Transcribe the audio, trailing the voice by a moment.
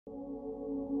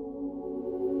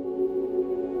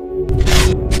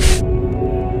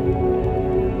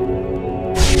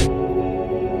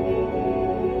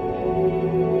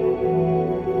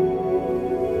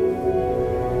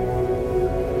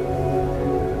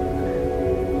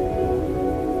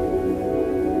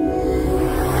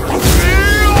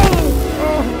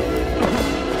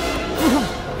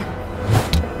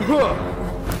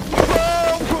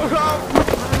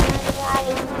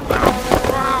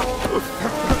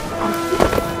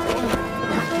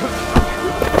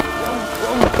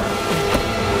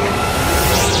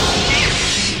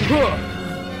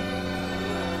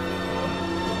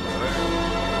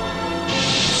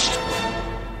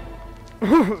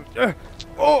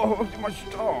Oh, my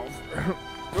staff.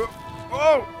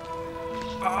 Oh!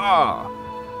 Ah,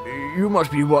 you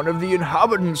must be one of the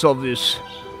inhabitants of this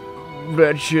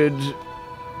wretched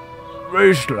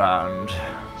wasteland.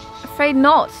 Afraid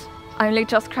not. I only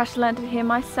just crash landed here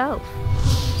myself.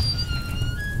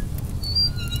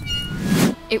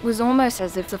 It was almost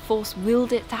as if the Force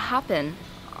willed it to happen.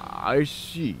 I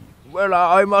see. Well,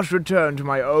 I must return to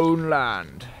my own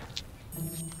land.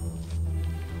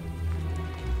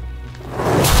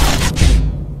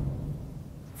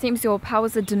 Seems your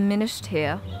powers are diminished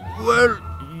here. Well,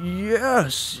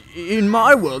 yes. In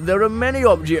my world, there are many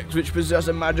objects which possess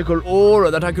a magical aura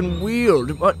that I can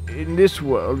wield, but in this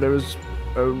world, there is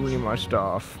only my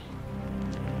staff.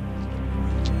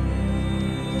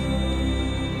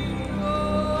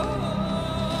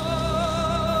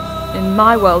 In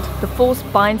my world, the Force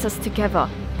binds us together,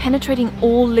 penetrating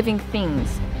all living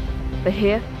things. But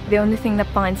here, the only thing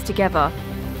that binds together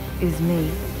is me.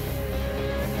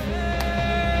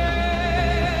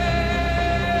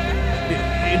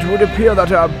 It would appear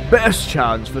that our best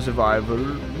chance for survival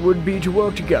would be to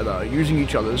work together, using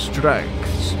each other's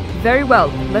strengths. Very well,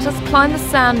 let us climb the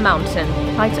sand mountain,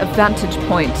 fight a vantage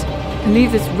point, and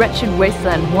leave this wretched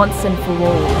wasteland once and for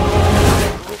all.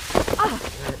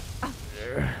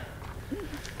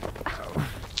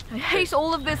 I hate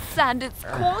all of this sand. It's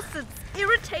coarse, it's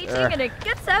irritating, and it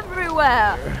gets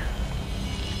everywhere.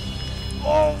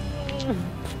 Oh.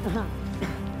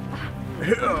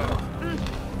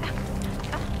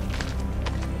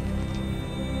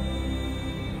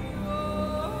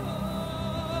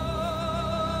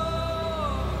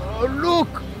 Oh,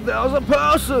 look! There's a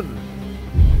person!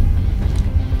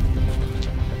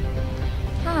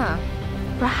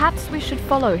 Perhaps we should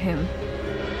follow him.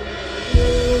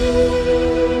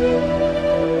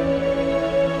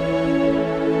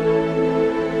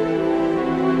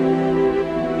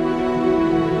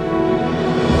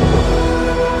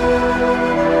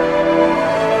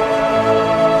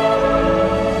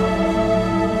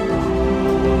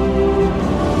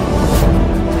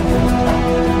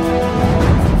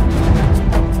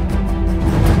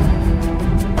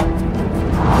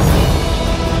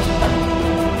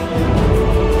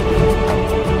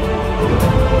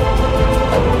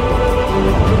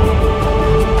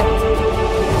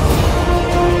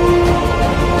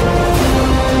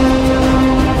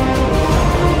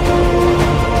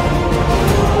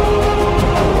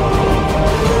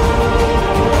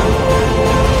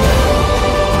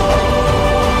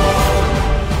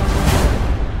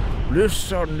 This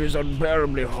sun is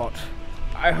unbearably hot.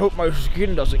 I hope my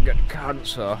skin doesn't get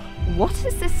cancer. What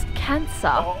is this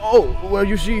cancer? Oh, well,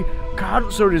 you see,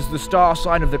 cancer is the star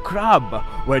sign of the crab.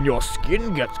 When your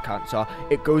skin gets cancer,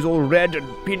 it goes all red and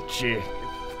pinchy.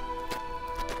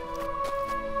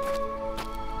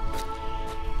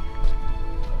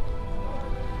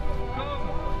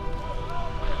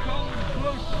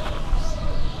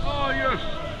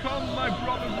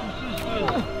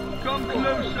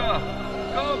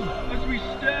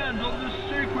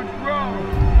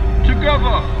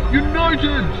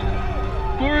 United!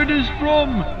 For it is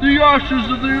from the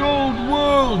ashes of the old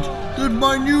world that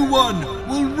my new one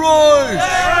will rise!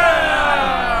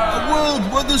 Yeah! A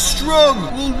world where the strong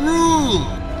will rule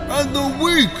and the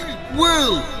weak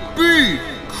will be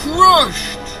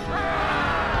crushed!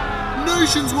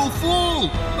 Nations will fall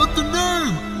at the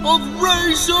name of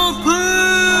Razor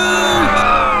Pete!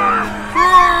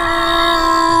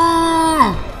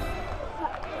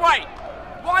 Wait,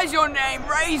 why is your name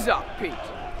Razor Pete?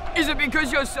 Is it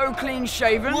because you're so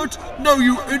clean-shaven? What? No,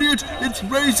 you idiot! It's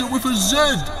Razor with a Z!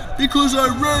 Because I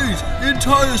raise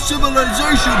entire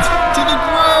civilizations to the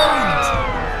ground!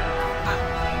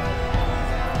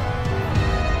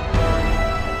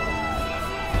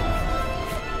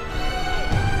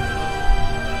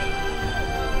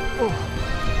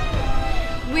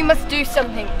 We must do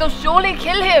something. They'll surely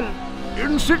kill him.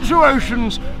 In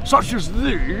situations such as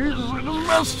these, it is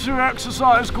best to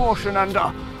exercise caution and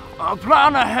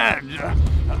plan ahead.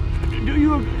 Do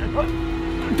you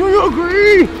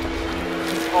agree?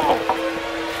 Oh.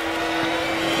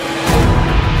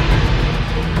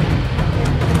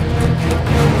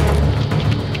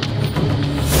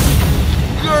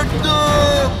 Get them!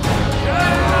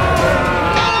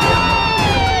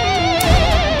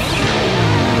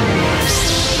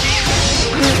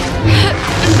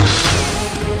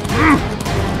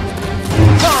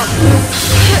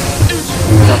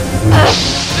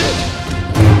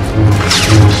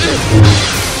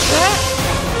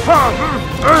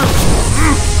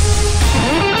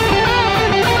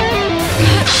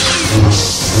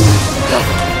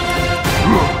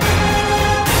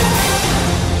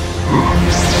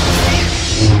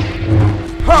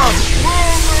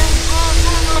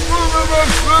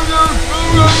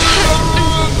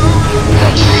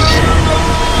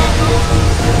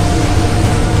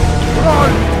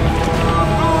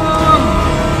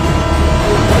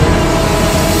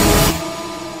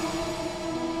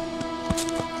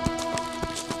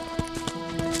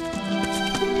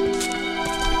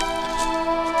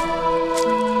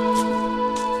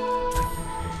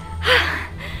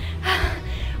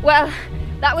 Well,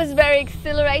 that was very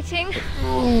exhilarating.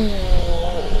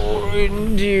 Oh,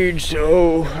 indeed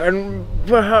so, and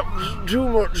perhaps too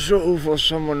much so for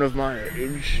someone of my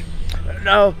age.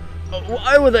 Now,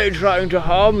 why were they trying to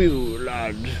harm you,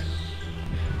 lad?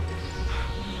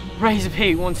 Razor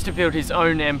Pete wants to build his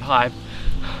own empire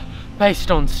based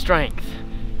on strength.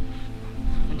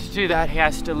 And to do that, he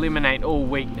has to eliminate all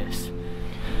weakness.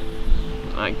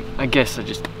 I guess I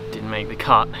just didn't make the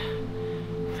cut.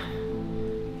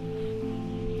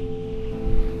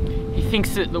 He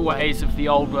thinks that the ways of the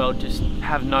old world just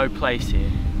have no place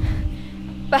here.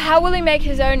 But how will he make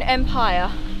his own empire?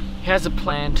 He has a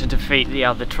plan to defeat the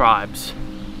other tribes.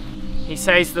 He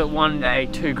says that one day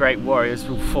 2 great warriors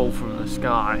will fall from the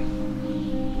sky.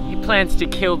 He plans to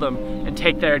kill them and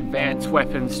take their advanced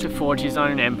weapons to forge his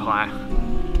own empire.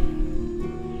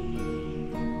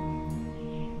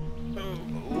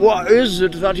 Why is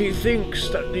it that he thinks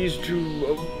that these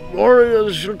 2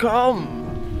 warriors shall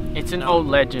come? It's an old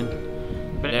legend,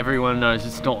 but everyone knows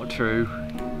it's not true.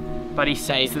 But he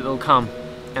says that they'll come,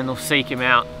 and they'll seek him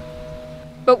out.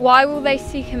 But why will they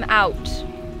seek him out?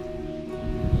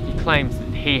 He claims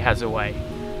that he has a way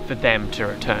for them to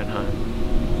return home.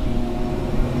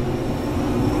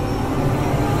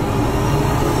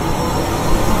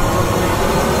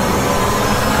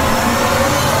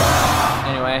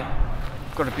 Anyway,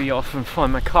 I've got to be off and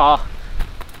find my car.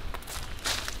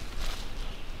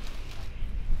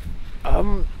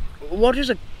 What is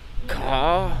a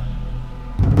car?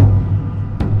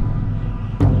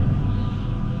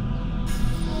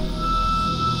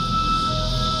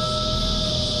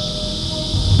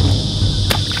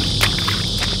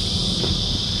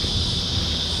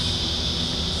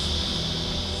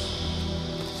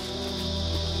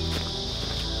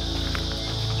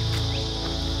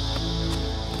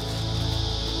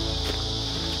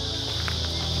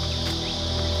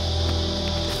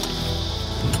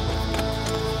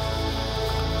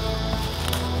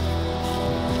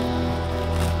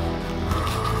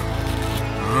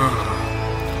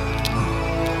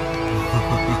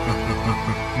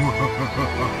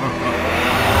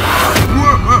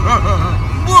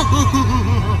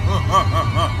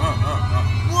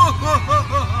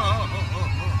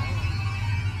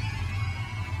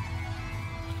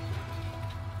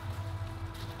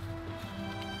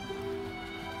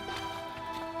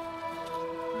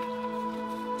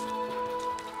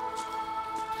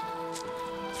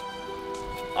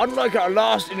 Unlike our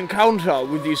last encounter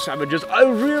with these savages, I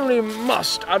really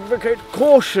must advocate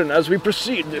caution as we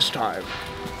proceed this time.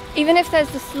 Even if there's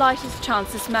the slightest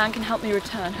chance this man can help me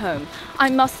return home,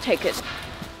 I must take it.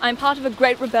 I'm part of a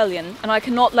great rebellion, and I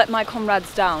cannot let my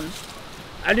comrades down.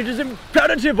 And it is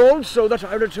imperative also that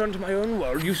I return to my own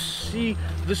world. You see,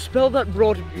 the spell that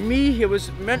brought me here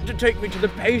was meant to take me to the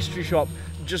pastry shop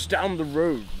just down the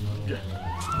road.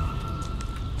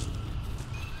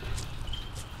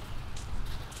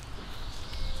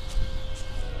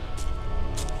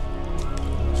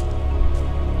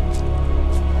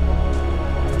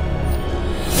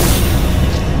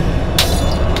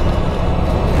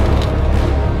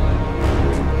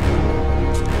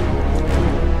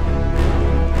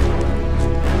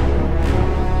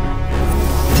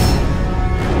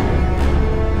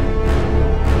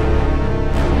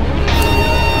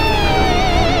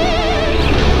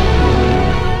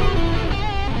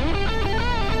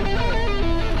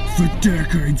 For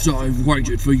decades I've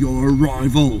waited for your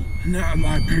arrival. Now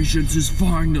my patience is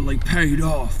finally paid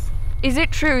off. Is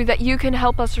it true that you can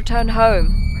help us return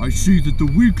home? I see that the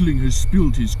weakling has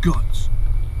spilled his guts.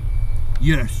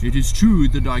 Yes, it is true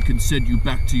that I can send you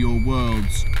back to your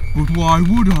worlds. But why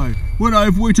would I, when I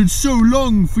have waited so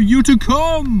long for you to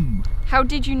come? How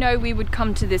did you know we would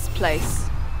come to this place?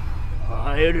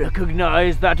 I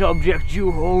recognize that object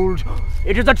you hold.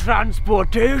 It is a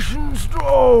transportation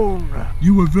stone.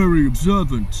 You were very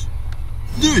observant.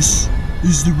 This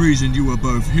is the reason you are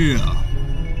both here.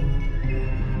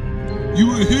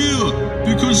 You are here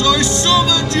because I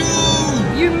summoned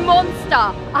you! You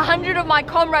monster! 100 of my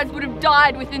comrades would have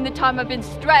died within the time I've been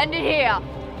stranded here.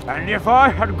 And if I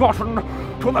had gotten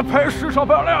to the pastry shop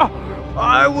earlier,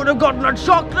 I would have gotten a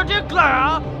chocolate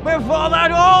eclair before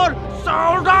that all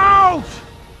sold out!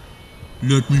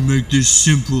 Let me make this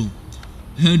simple.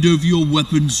 Hand over your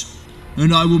weapons,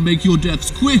 and I will make your deaths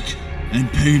quick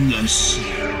and painless.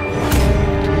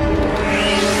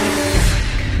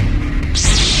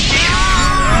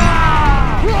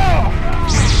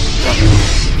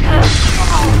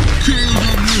 Kill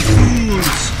them, you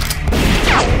fools!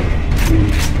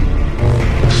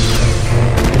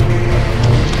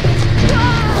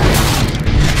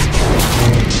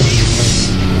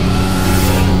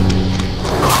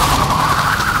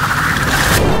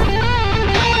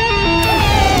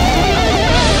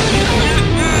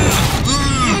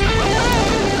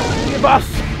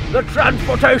 the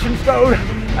transportation stone,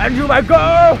 and you may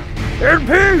go in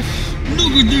peace!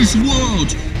 Look at this world!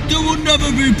 There will never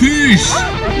be peace!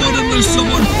 Not unless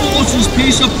someone forces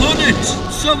peace upon it!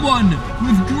 Someone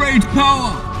with great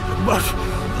power! But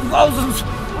thousands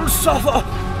will suffer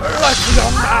like the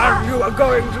young man you are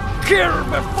going to kill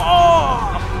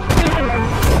before!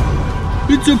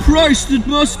 It's a price that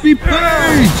must be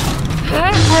paid!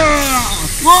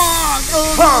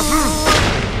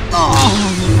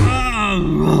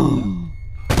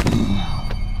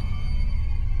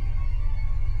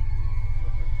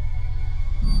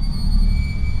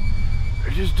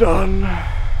 It is done.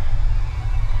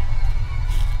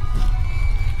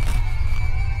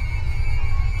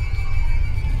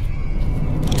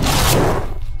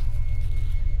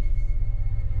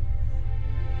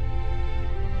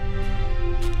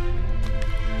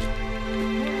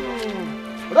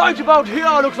 Right about here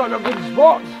looks like a good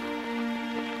spot.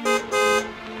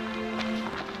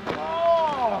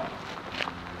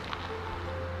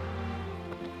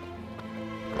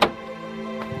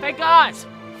 Hey guys,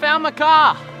 found my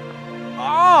car.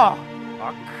 Ah,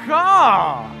 a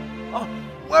car. Oh,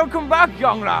 welcome back,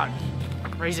 young lad.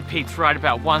 Razor Pete's right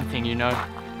about one thing, you know.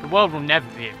 The world will never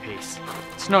be at peace.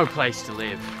 It's no place to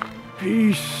live.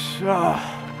 Peace.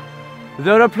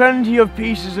 There are plenty of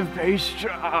pieces of pastry.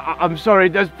 I'm sorry,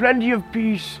 there's plenty of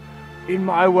peace in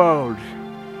my world.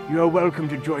 You are welcome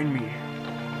to join me.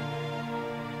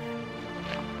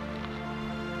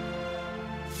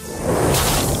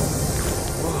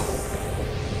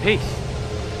 Peace.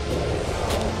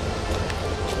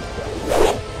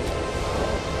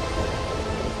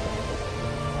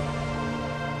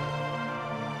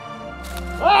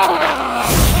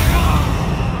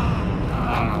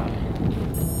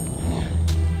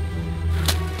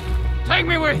 Take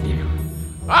me with you.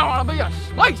 I want to be a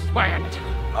space bandit.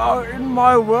 In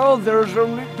my world, there is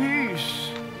only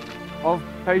peace of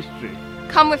pastry.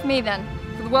 Come with me then,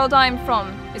 for the world I am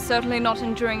from is certainly not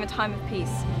enduring a time of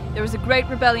peace. There is a great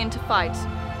rebellion to fight,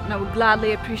 and I would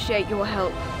gladly appreciate your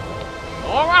help.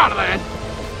 All right then.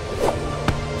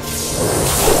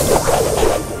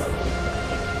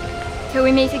 Till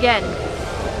we meet again.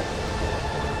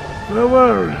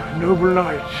 Farewell, noble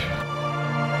knight.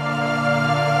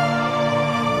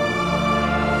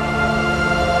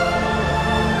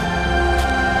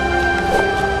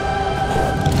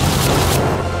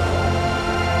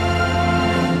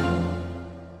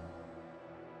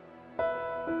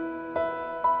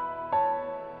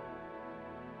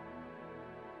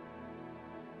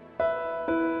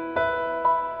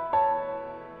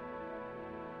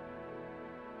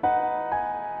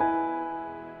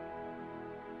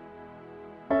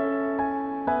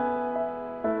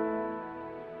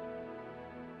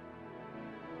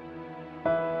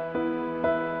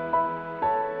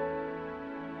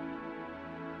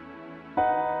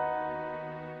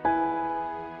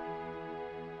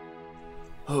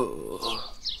 Oh,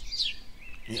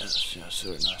 yes,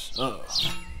 very nice. Oh.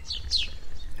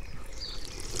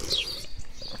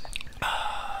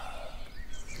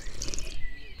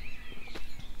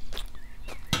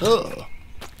 Oh.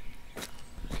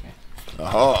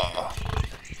 Aha.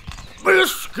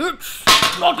 Biscuits!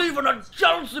 Not even a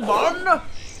Chelsea bun!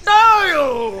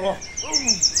 No!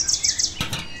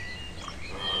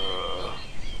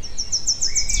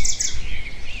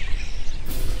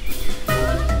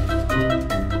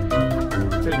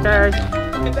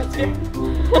 That's it.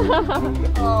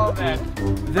 Oh man.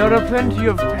 There are plenty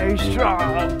of pastry.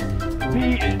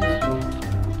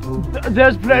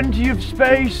 There's plenty of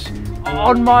space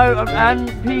on my and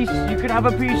piece. You can have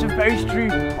a piece of pastry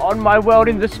on my world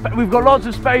in the. We've got lots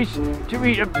of space to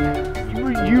eat.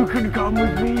 You can come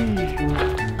with me.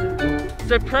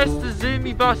 So press the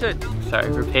zoomy button. Sorry,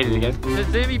 repeat it again. The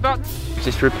zoomy button.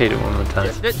 Just repeat it one more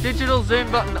time. The digital zoom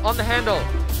button on the handle.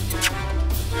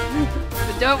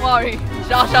 But don't worry,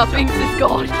 Jar Jar Binks is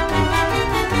gone.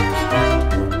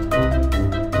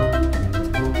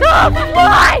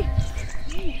 Why?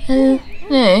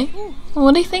 Hey,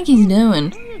 what do you think he's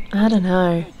doing? I don't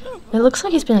know. It looks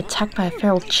like he's been attacked by a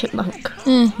feral chipmunk.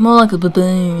 More like a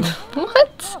baboon.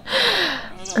 What?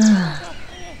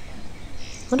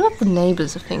 What about the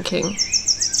neighbours are thinking?